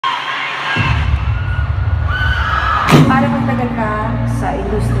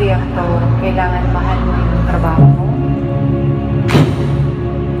industriyang to, kailangan mahal mo yung trabaho mo.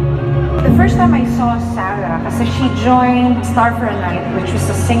 The first time I saw Sarah, kasi she joined Star for a Night, which was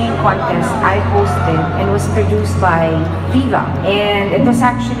a singing contest I hosted and was produced by Viva. And it was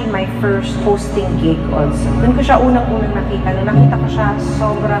actually my first hosting gig also. Doon ko siya unang-unang nakita. Nung nakita ko siya,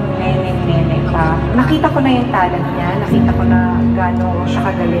 sobrang nene pa. Nakita ko na yung talent niya. Nakita ko na gano'n siya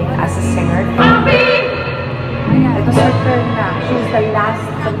kagaling as a singer. It was her turn na. She was the last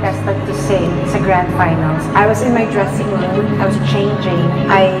contestant to sing sa grand finals. I was in my dressing room. I was changing.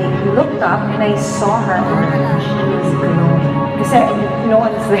 I looked up and I saw her. She was glowing. Kasi no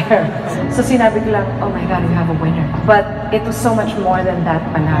one's there. So sinabi ko lang, oh my God, we have a winner. But it was so much more than that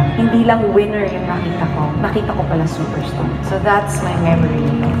pala. Hindi lang winner yung nakita ko. Nakita ko pala superstar. So that's my memory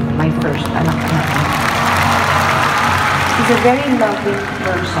of my first anak-anak. She's a very loving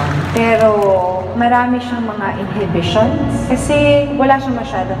person, pero marami siyang mga inhibitions kasi wala siyang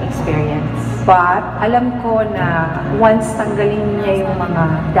masyadong experience. But alam ko na once tanggalin niya yung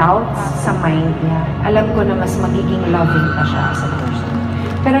mga doubts sa mind niya, alam ko na mas magiging loving pa siya as a person.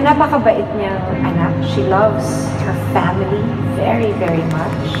 Pero napakabait niyang anak. She loves her family very, very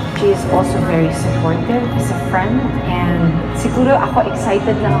much. She is also very supportive as a friend. And siguro ako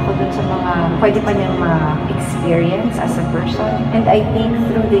excited lang ako dun sa mga pwede pa niyang ma-experience as a person. And I think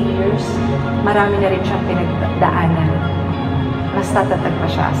through the years, marami na rin siyang pinagdaanan. Mas tatatag pa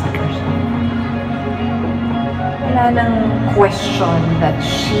siya as a person. Wala nang question that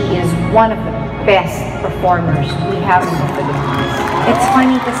she is one of the best performers we have in the Philippines. It's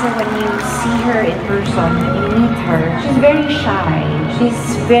funny kasi when you see her in person, when you meet her, she's very shy. She's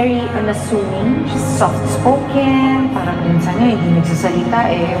very unassuming. She's soft-spoken. Parang minsan nga hindi nagsasalita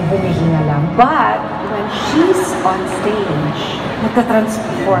humihinga lang. But when she's on stage,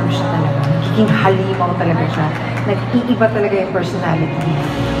 nagtatransform siya talaga. Nagiging halimaw talaga siya. Nag-iiba talaga yung personality.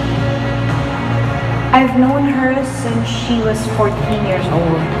 I've known her since she was 14 years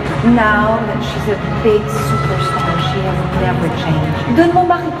old. Now that she's a big superstar, she has never changed. Doon mo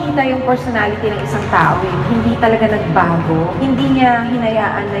makikita yung personality ng isang tao. Hindi talaga nagbago. Hindi niya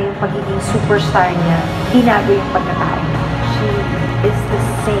hinayaan na yung pagiging superstar niya, binago yung pagkatao. She is the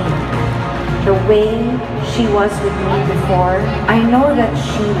same. The way she was with me before, I know that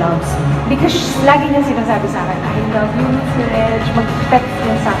she loves me. Because lagi niya sinasabi sa akin, I love you, Miss Reg. Mag-text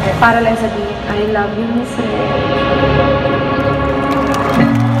niya sa akin para lang sabihin, I love you, Miss Reg.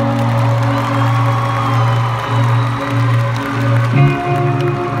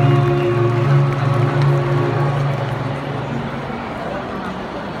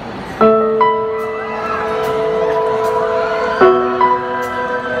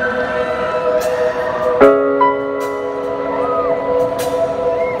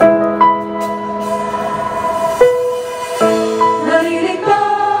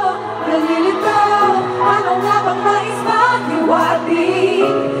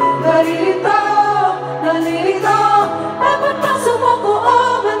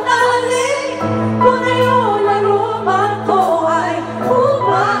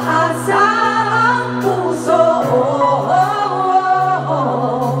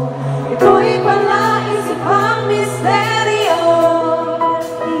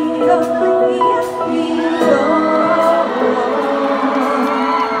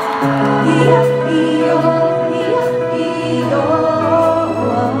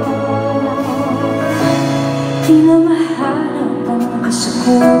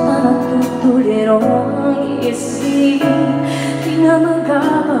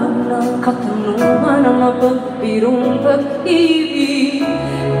 Katanungan ang mapagbirong pag-ibig.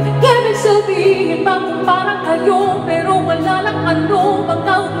 Ibig sabihin ba kung parang kayo, pero wala lang ano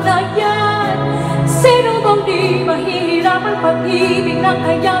magkaugnayan? Sino bang di mahihirapan pag-ibig na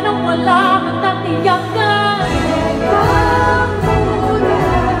kaya nang wala kang katiyakan? Ikaw muna,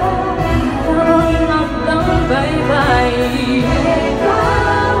 parang hanggang bye-bye.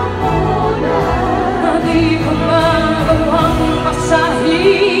 Ikaw muna, na di ko magawang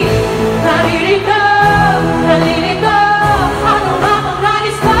pasahin. Naririto, naririto, ano nga bang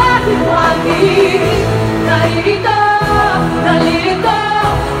nais pag-iwagin? Naririto, naririto,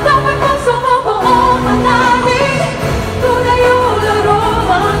 dapat kong sumuko o manali. Tunay yung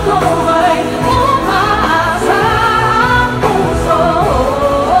laruan ko ay umaasa ang puso.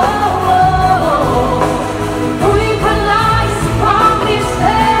 Tuloy ka na isipang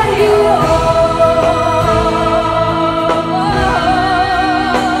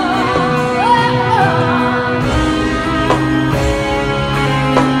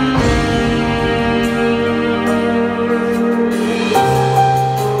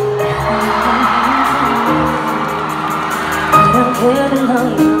kailan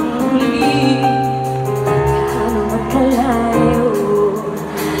hanggang huli. Gaano man kalayo,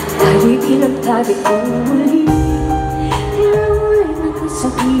 tayo'y pinagtagit kong muli. Ilaway ng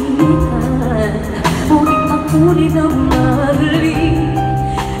kasakitan, ngunit makulit na bumabalik.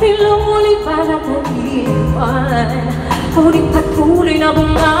 Ilang ulit para nag-iwan, ngunit patuloy na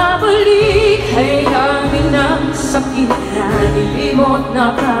bumabalik. Ay dami ng sakit na nilimot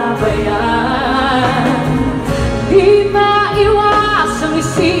na kabayan. Di maiwasang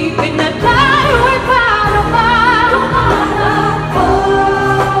isipin na tayo ay para bang tumatakbo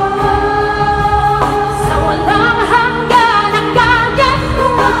sa walang hanggan ang ganyan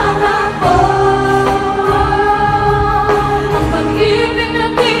tumatakbo. Ang pag-ibig na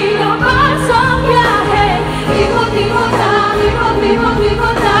di labas ang biyahe. Ikot-ikot lang,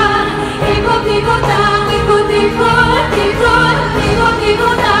 ikot-ikot lang, ikot-ikot lang, ikot-ikot, ikot,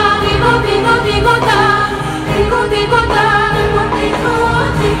 ikot-ikot lang, ikot-ikot lang. Ikot-ikot lang,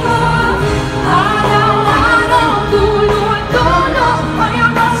 ikot-ikot, ikot. Araw-araw, dulo-dulo, may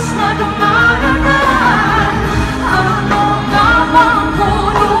angas na dumaraan. Ano nga bang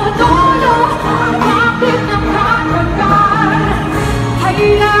dulo-dulo? Bakit nakatagal?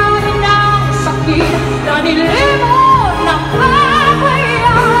 Hayaan ng sakit na nilimot ng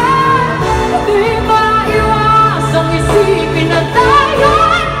kabayan. Di maiwasang isipin na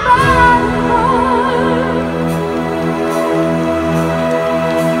tayo'y mahal.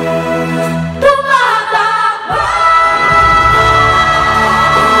 Tumatakbo!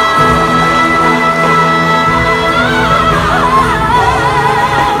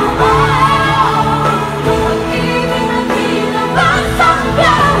 Pag-ibig na di labas ang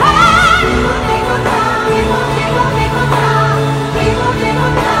biyahe. Ikot-ikot lang, ikot-ikot, ikot lang,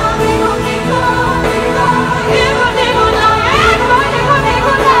 ikot-ikot lang, ikot-ikot, ikot. Ikot-ikot lang, ikot-ikot,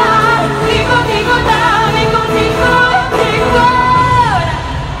 ikot lang, ikot-ikot lang, ikot-ikot, ikot.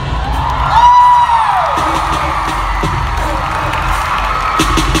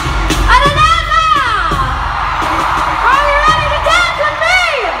 Araneta! Are you ready to dance with me?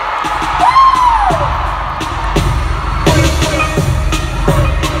 Woo!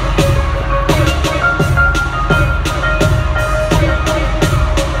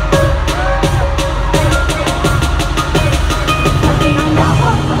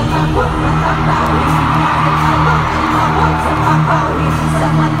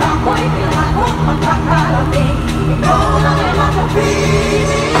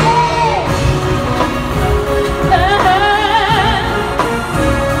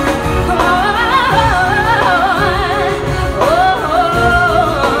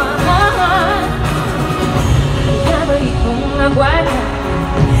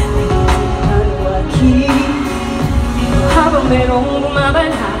 Habang merong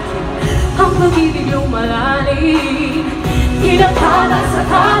bumabalaki, ang pag-ibig lumalalim. Ilang tala sa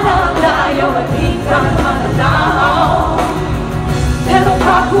talang layaw at di ka matanaw. Pero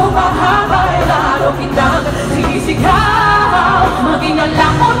kako mahaba ay lalo kitang sinisigaw. Maging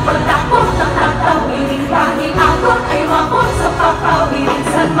alamon, pagtakot na tatawirin. Kahit akot ay wakot sa papawirin.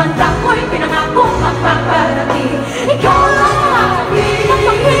 San man ako'y pinangako magpaparating. Ikaw lang ang aking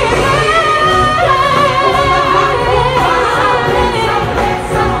pag-ibig.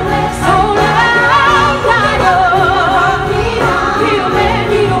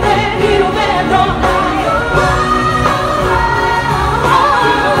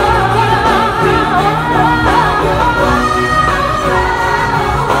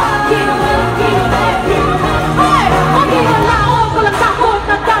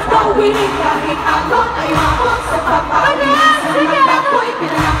 Kahit akot ay wakot sa papawirin. San man ako'y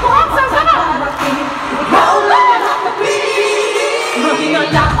pinangako magpaparating. Ikaw lang ang nakapili. Maging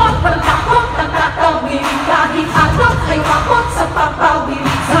alaot, pagtakot ang tatawirin. Kahit akot ay wakot sa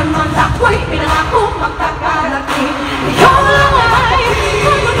papawirin. San man ako'y pinangako